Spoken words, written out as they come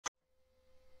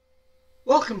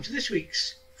Welcome to this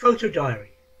week's photo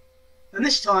diary, and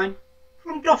this time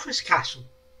from Duffus Castle.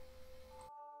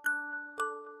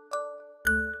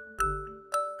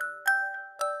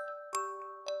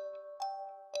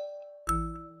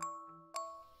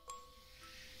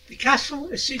 The castle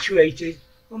is situated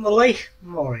on the Laich of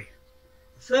Moray,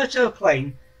 a fertile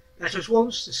plain that was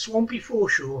once the swampy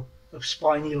foreshore of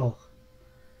Spynie Loch.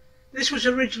 This was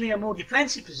originally a more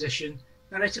defensive position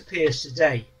than it appears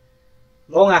today,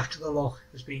 long after the loch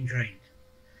has been drained.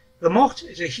 The motte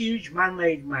is a huge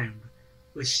man-made mound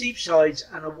with steep sides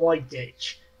and a wide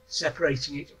ditch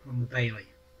separating it from the bailey.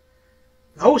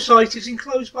 The whole site is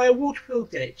enclosed by a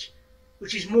water-filled ditch,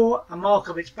 which is more a mark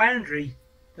of its boundary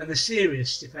than a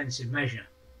serious defensive measure.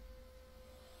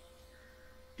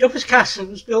 Duffus Castle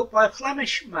was built by a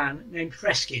Flemish man named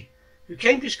Freskin, who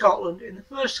came to Scotland in the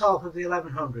first half of the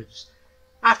 1100s.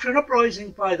 After an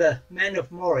uprising by the men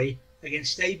of Moray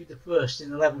against David I in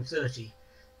 1130,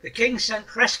 the king sent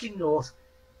Freskin north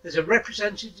as a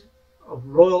representative of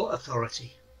royal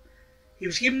authority. He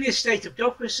was given the estate of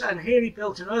Duffus, and here he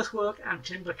built an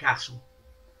earthwork-and-timber castle.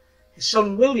 His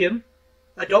son William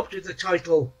adopted the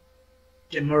title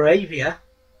de Moravia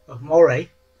of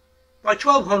Moray. By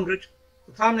 1200,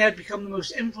 the family had become the most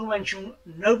influential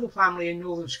noble family in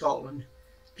northern Scotland,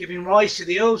 giving rise to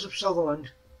the earls of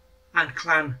Sutherland and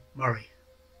Clan Murray.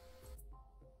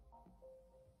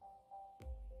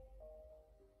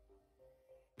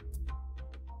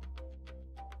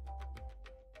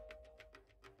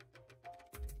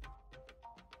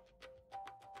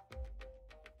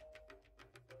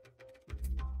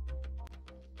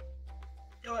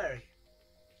 Diary,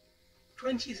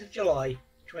 20th of July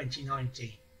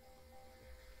 2019.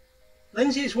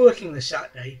 Lindsay is working this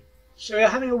Saturday, so we are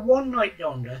having a one-night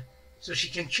Donder so she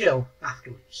can chill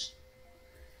afterwards.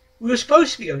 We were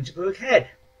supposed to be going to Birkhead.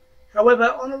 However,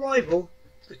 on arrival,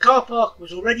 the car park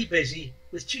was already busy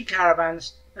with 2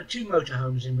 caravans and 2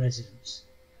 motorhomes in residence.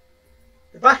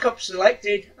 The backup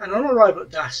selected, and on arrival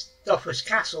at Duffus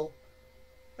Castle,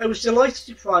 I was delighted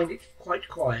to find it quite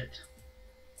quiet.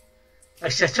 I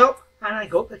set up and I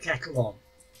got the kettle on.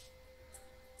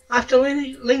 After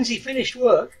Lindsay finished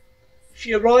work,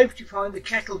 she arrived to find the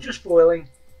kettle just boiling.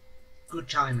 Good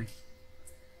timing.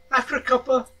 After a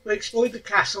cuppa, we explored the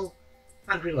castle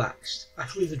and relaxed. I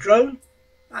flew the drone,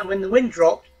 and when the wind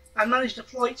dropped, I managed a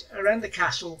flight around the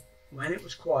castle when it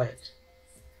was quiet.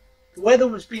 The weather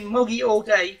was been muggy all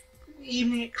day, but in the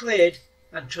evening it cleared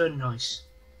and turned nice.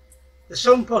 The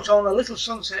sun put on a little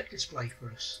sunset display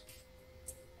for us.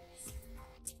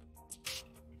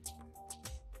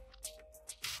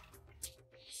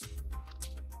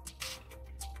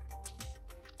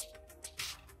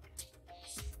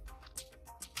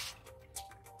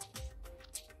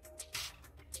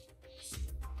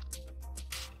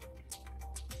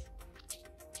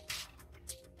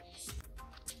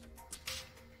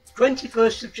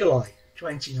 Twenty-first of July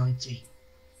 2019.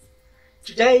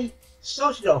 Today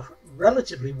started off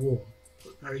relatively warm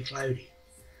but very cloudy.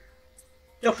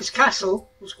 Duffus Castle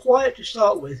was quiet to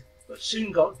start with but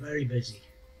soon got very busy.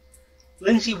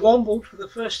 Lindsay wombled for the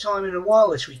first time in a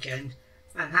while this weekend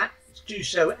and had to do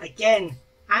so again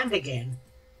and again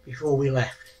before we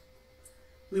left.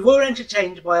 We were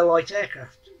entertained by a light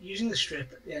aircraft using the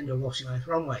strip at the end of Lossiemouth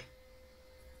runway.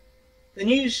 The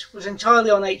news was entirely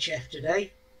on HF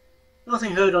today.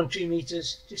 Nothing heard on 2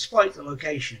 meters despite the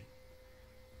location.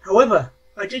 However,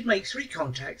 I did make 3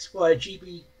 contacts via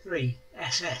GB3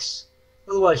 SS,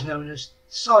 otherwise known as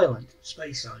Silent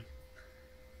Speyside.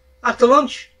 After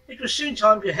lunch, it was soon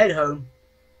time to head home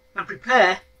and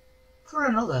prepare for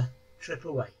another trip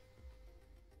away.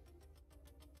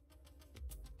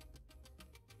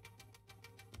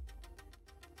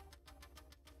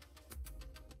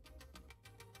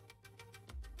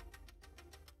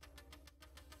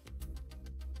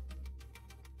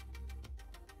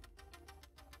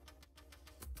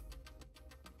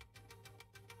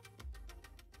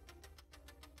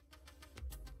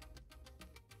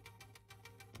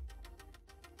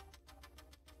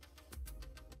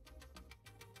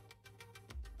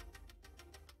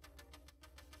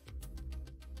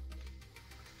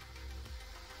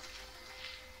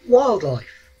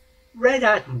 Wildlife: red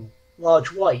admiral,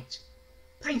 large white,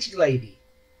 painted lady,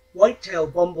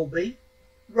 white-tailed bumblebee,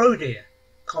 roe deer,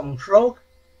 common frog,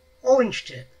 orange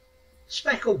tip,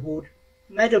 speckled wood,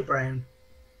 meadow brown,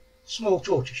 small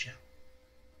tortoiseshell.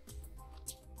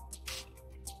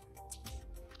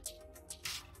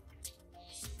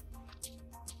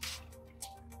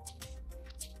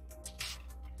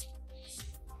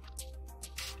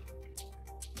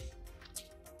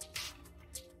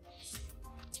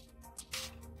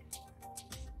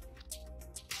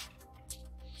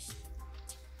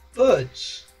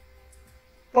 Birds: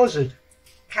 buzzard,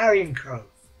 carrion crow,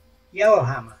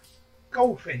 yellowhammer,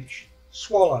 goldfinch,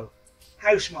 swallow,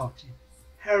 house martin,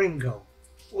 herring gull,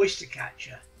 oyster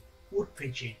catcher, wood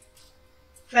pigeon.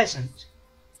 Pheasant: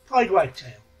 pied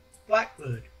wagtail,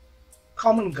 blackbird,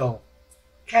 common gull,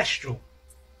 kestrel,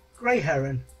 grey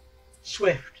heron,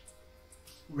 swift,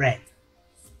 wren.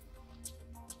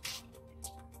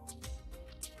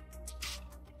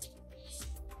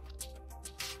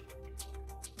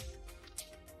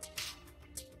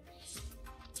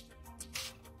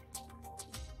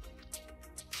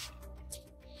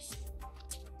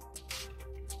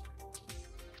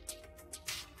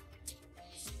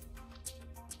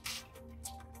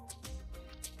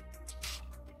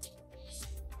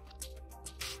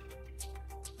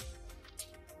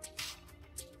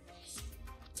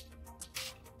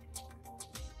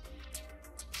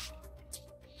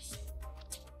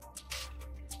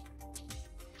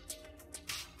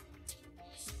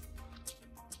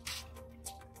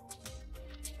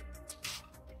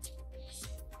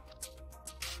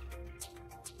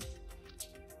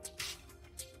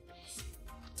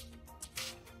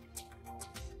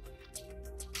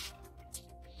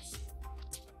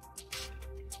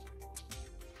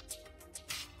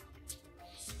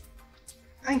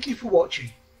 Thank you for watching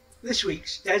this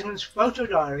week's Desmond's photo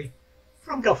diary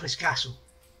from Duffus Castle.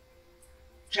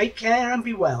 Take care and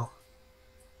be well,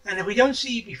 and if we don't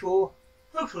see you before,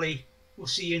 hopefully we'll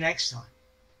see you next time.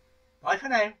 Bye for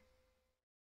now.